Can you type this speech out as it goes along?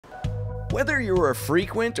Whether you're a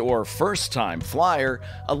frequent or first-time flyer,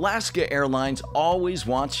 Alaska Airlines always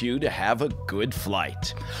wants you to have a good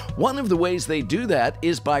flight. One of the ways they do that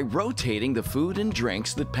is by rotating the food and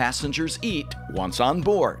drinks that passengers eat once on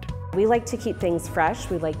board. We like to keep things fresh.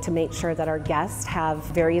 We like to make sure that our guests have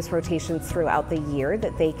various rotations throughout the year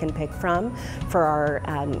that they can pick from for our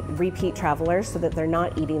repeat travelers so that they're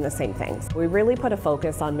not eating the same things. We really put a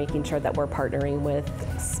focus on making sure that we're partnering with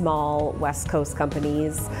small West Coast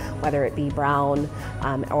companies, whether it be Brown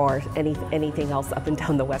or anything else up and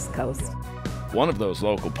down the West Coast. One of those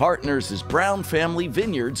local partners is Brown Family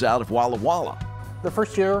Vineyards out of Walla Walla. The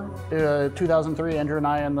first year, 2003, Andrew and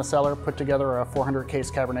I in the cellar put together a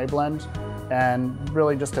 400-case Cabernet blend, and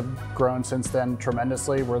really just have grown since then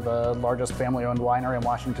tremendously. We're the largest family-owned winery in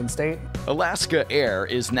Washington State. Alaska Air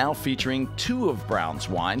is now featuring 2 of Brown's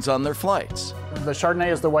wines on their flights. The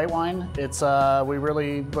Chardonnay is the white wine. It's we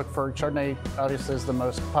really look for Chardonnay. Obviously, is the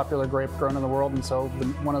most popular grape grown in the world, and so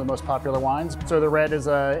one of the most popular wines. So the red is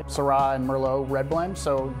a Syrah and Merlot red blend.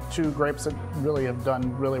 So 2 grapes that really have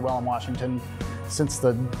done really well in Washington since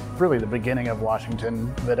really the beginning of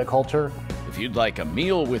Washington viticulture. If you'd like a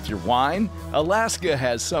meal with your wine, Alaska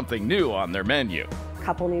has something new on their menu.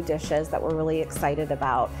 Couple new dishes that we're really excited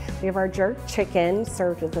about. We have our jerk chicken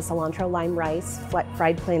served with the cilantro lime rice,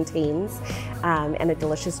 fried plantains, and a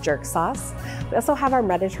delicious jerk sauce. We also have our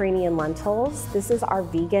Mediterranean lentils. This is our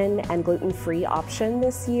vegan and gluten-free option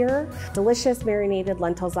this year. Delicious marinated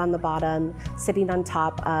lentils on the bottom, sitting on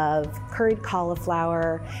top of curried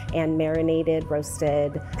cauliflower and marinated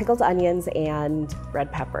roasted pickled onions and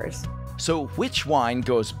red peppers. So which wine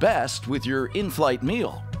goes best with your in-flight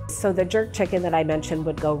meal? So the jerk chicken that I mentioned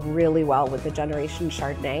would go really well with the Generation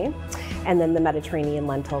Chardonnay, and then the Mediterranean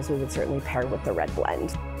lentils we would certainly pair with the red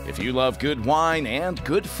blend. If you love good wine and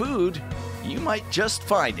good food, you might just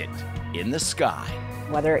find it in the sky.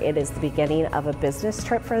 Whether it is the beginning of a business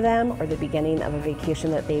trip for them or the beginning of a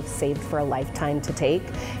vacation that they've saved for a lifetime to take,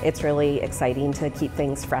 it's really exciting to keep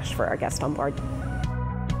things fresh for our guests on board.